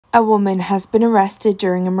A woman has been arrested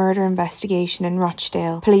during a murder investigation in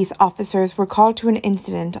Rochdale. Police officers were called to an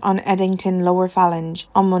incident on Eddington, Lower Falinge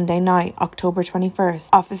on Monday night, October 21st.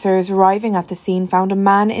 Officers arriving at the scene found a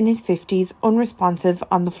man in his 50s unresponsive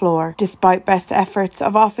on the floor. Despite best efforts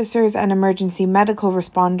of officers and emergency medical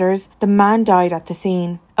responders, the man died at the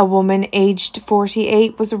scene. A woman aged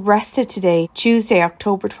 48 was arrested today, Tuesday,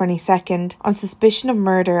 October 22nd, on suspicion of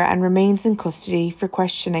murder and remains in custody for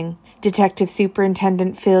questioning. Detective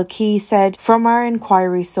Superintendent Phil Key said, "From our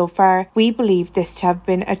inquiry so far, we believe this to have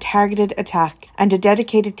been a targeted attack, and a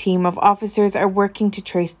dedicated team of officers are working to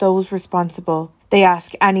trace those responsible. They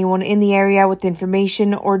ask anyone in the area with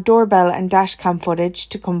information or doorbell and dashcam footage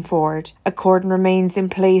to come forward." A cordon remains in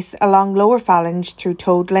place along Lower Falinge through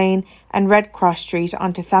Toad Lane and Red Cross Street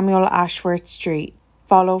onto Samuel Ashworth Street.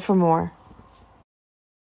 Follow for more.